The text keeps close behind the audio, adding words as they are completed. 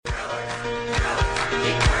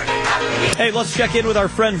Hey, let's check in with our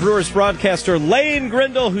friend Brewers broadcaster Lane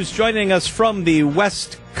Grindle, who's joining us from the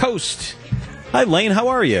West Coast. Hi, Lane. How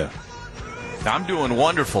are you? I'm doing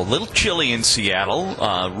wonderful. A little chilly in Seattle.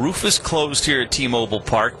 Roof is closed here at T-Mobile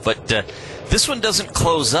Park, but this one doesn't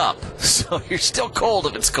close up, so you're still cold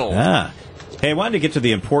if it's cold. Hey, I wanted to get to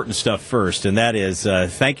the important stuff first, and that is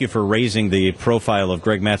thank you for raising the profile of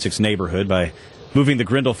Greg Matzek's neighborhood by moving the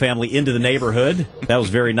Grindle family into the neighborhood. That was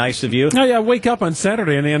very nice of you. Oh, yeah, I wake up on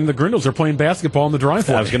Saturday, and the Grindles are playing basketball in the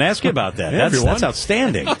driveway. I was going to ask you about that. That's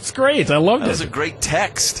outstanding. That's great. I loved it. That was a great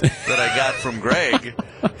text that I got from Greg.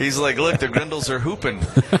 He's like, look, the Grindles are hooping.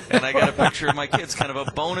 And I got a picture of my kids, kind of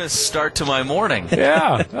a bonus start to my morning.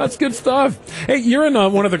 Yeah, that's good stuff. Hey, you're in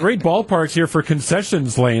one of the great ballparks here for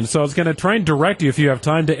concessions, Lane, so I was going to try and direct you, if you have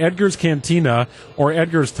time, to Edgar's Cantina or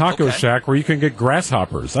Edgar's Taco Shack, where you can get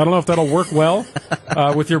grasshoppers. I don't know if that'll work well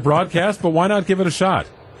with your broadcast, but why not give it a shot?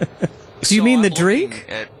 Do you mean the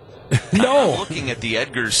drink? No. I'm looking at the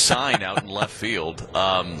Edgar's sign out in left field.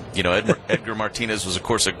 Edgar Martinez was, of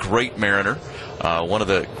course, a great Mariner, one of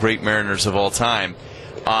the great Mariners of all time.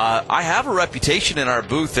 I have a reputation in our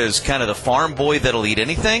booth as kind of the farm boy that'll eat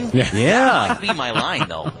anything. Yeah. That might be my line,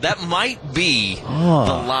 though. That might be the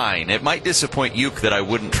line. It might disappoint you that I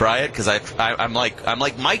wouldn't try it, because I'm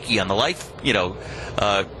like Mikey on the Life,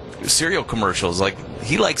 cereal commercials. Like,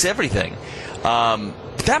 he likes everything.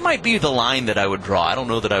 That might be the line that I would draw. I don't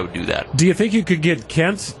know that I would do that. Do you think you could get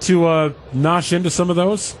Kent to nosh into some of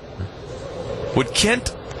those? Would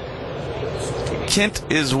Kent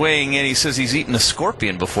is weighing in. He says he's eaten a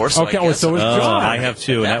scorpion before. So okay, so is John. I have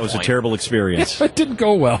too, and that was a terrible experience. It didn't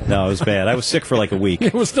go well. No, it was bad. I was sick for like a week.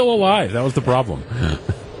 It was still alive. That was the problem.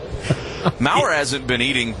 Maurer hasn't been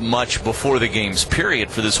eating much before the games,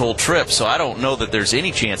 period, for this whole trip, so I don't know that there's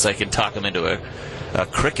any chance I can talk him into a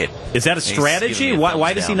cricket. Is that a strategy?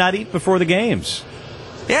 Why does he not eat before the games?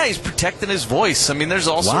 Yeah, he's protecting his voice. I mean, there's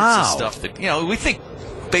all sorts of stuff that, we think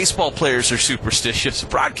baseball players are superstitious.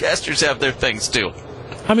 Broadcasters have their things, too.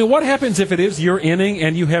 I mean, what happens if it is your inning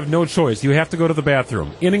and you have no choice? You have to go to the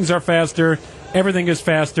bathroom. Innings are faster, everything is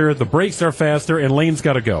faster, the breaks are faster, and Lane's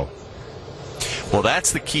got to go. Well,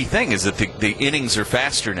 that's the key thing, is that the innings are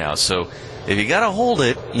faster now, so if you got to hold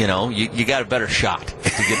it, you got a better shot to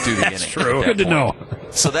get through the inning. That's true. Good to know.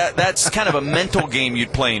 So that's kind of a mental game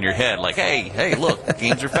you'd play in your head. Like, hey, look,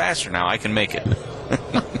 games are faster now. I can make it.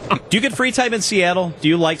 Do you get free time in Seattle? Do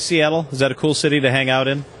you like Seattle? Is that a cool city to hang out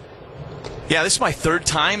in? Yeah, this is my third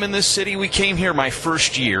time in this city. We came here my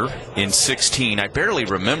first year in 2016. I barely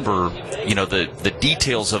remember, the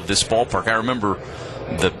details of this ballpark. I remember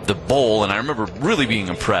the bowl, and I remember really being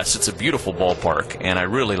impressed. It's a beautiful ballpark, and I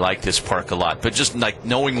really like this park a lot. But just like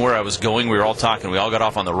knowing where I was going, we were all talking. We all got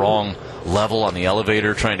off on the wrong level on the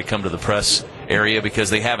elevator trying to come to the press area, because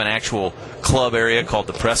they have an actual club area called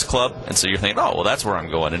the Press Club, and so you're thinking, oh, well, that's where I'm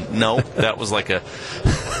going. And no, that was like a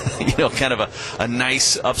kind of a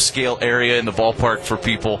nice upscale area in the ballpark for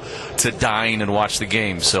people to dine and watch the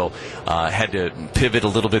game. So had to pivot a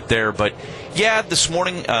little bit there. But yeah, this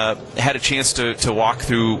morning had a chance to walk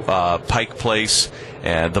through Pike Place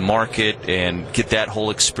and the market and get that whole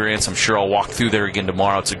experience. I'm sure I'll walk through there again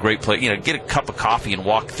tomorrow. It's a great place. Get a cup of coffee and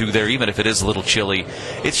walk through there, even if it is a little chilly.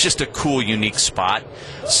 It's just a cool, unique spot.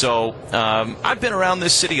 So I've been around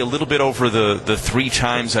this city a little bit over the 3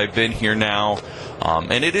 times I've been here now.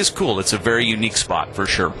 And it is cool. It's a very unique spot for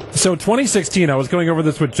sure. So 2016, I was going over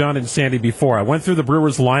this with John and Sandy before. I went through the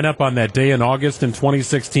Brewers lineup on that day in August in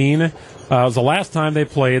 2016. It was the last time they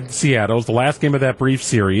played Seattle. It was the last game of that brief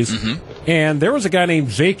series. Mm-hmm. And there was a guy named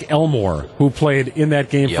Jake Elmore who played in that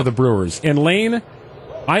game for the Brewers. And Lane,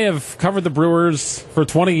 I have covered the Brewers for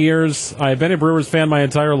 20 years. I have been a Brewers fan my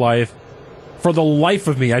entire life. For the life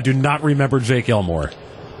of me, I do not remember Jake Elmore.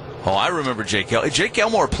 Oh, I remember Jake Elmore. Jake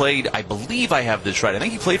Elmore played, I believe I have this right, I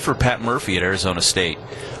think he played for Pat Murphy at Arizona State.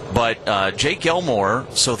 But Jake Elmore,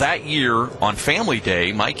 so that year on Family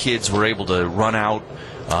Day, my kids were able to run out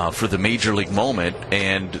for the Major League moment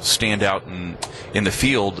and stand out in the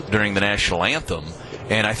field during the national anthem.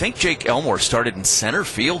 And I think Jake Elmore started in center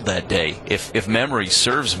field that day, if memory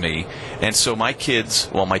serves me. And so my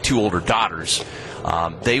kids, well, my 2 older daughters,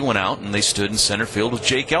 they went out and they stood in center field with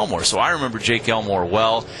Jake Elmore. So I remember Jake Elmore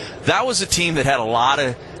well. That was a team that had a lot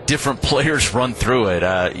of different players run through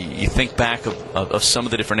it. You think back of some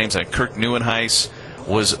of the different names. Like Kirk Neuenhuis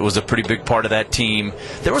was a pretty big part of that team.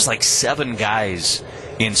 There was like 7 guys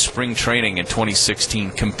in spring training in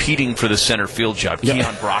 2016 competing for the center field job. Yeah.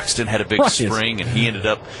 Keon Broxton had a big spring, and he ended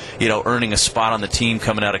up, earning a spot on the team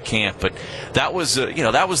coming out of camp. But that was,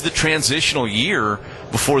 that was the transitional year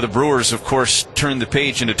before the Brewers, of course, turned the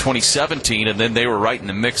page into 2017, and then they were right in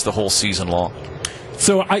the mix the whole season long.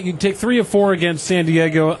 So you take 3 of 4 against San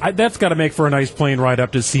Diego. That's got to make for a nice plane ride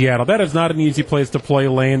up to Seattle. That is not an easy place to play,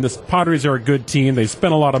 Lane. The Padres are a good team. They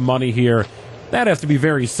spent a lot of money here. That has to be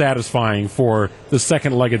very satisfying for the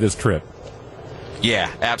second leg of this trip.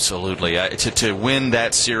 Yeah, absolutely. To win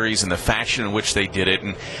that series in the fashion in which they did it,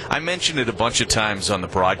 and I mentioned it a bunch of times on the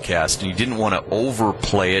broadcast, and you didn't want to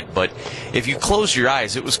overplay it, but if you close your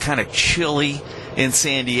eyes, it was kind of chilly in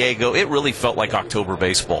San Diego. It really felt like October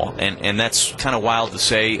baseball, and that's kind of wild to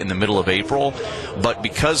say in the middle of April, but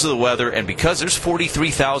because of the weather and because there's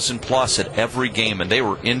 43,000 plus at every game, and they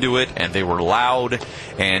were into it, and they were loud,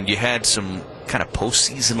 and you had some kind of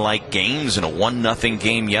postseason-like games and a 1-0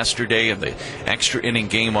 game yesterday and the extra inning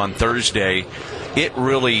game on Thursday, it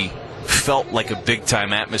really felt like a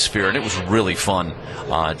big-time atmosphere, and it was really fun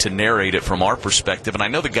to narrate it from our perspective. And I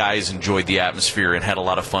know the guys enjoyed the atmosphere and had a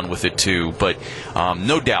lot of fun with it too, but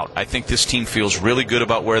no doubt, I think this team feels really good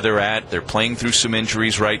about where they're at. They're playing through some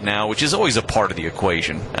injuries right now, which is always a part of the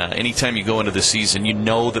equation. Anytime you go into the season, you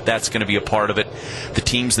know that that's going to be a part of it. The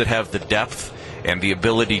teams that have the depth and the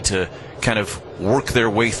ability to kind of work their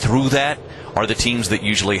way through that are the teams that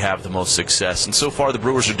usually have the most success. And so far, the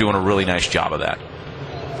Brewers are doing a really nice job of that.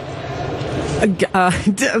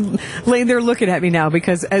 Lane, they're looking at me now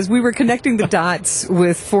because as we were connecting the dots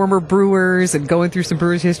with former Brewers and going through some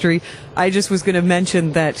Brewers history, I just was going to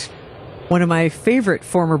mention that one of my favorite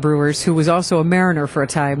former Brewers, who was also a Mariner for a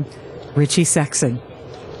time, Richie Sexson.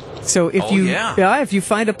 So if if you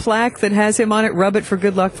find a plaque that has him on it, rub it for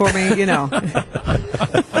good luck for me, you know.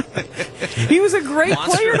 He was a great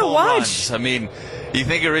player to watch. Runs. I mean, you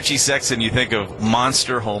think of Richie Sexson, you think of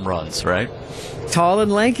monster home runs, right? Tall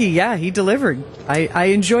and lanky, yeah, he delivered. I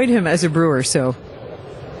enjoyed him as a Brewer, so.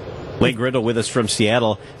 Lane Grindle with us from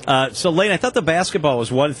Seattle. So, Lane, I thought the basketball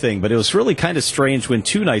was one thing, but it was really kind of strange when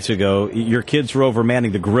 2 nights ago your kids were over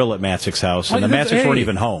manning the grill at Matzik's house, and the Matzicks weren't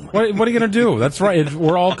even home. What are you going to do? That's right.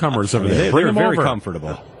 We're all comers over there. They were very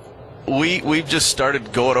comfortable. We've just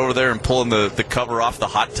started going over there and pulling the cover off the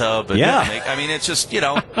hot tub. And I mean, it's just,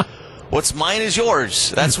 what's mine is yours.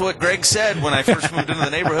 That's what Greg said when I first moved into the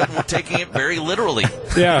neighborhood, and we're taking it very literally.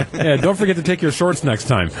 Yeah. Don't forget to take your shorts next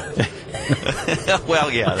time.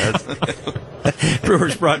 Well, yeah.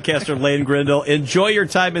 Brewers broadcaster Lane Grindle. Enjoy your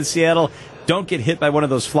time in Seattle. Don't get hit by one of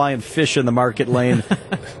those flying fish in the market, Lane.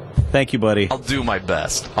 Thank you, buddy. I'll do my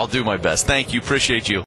best. Thank you. Appreciate you.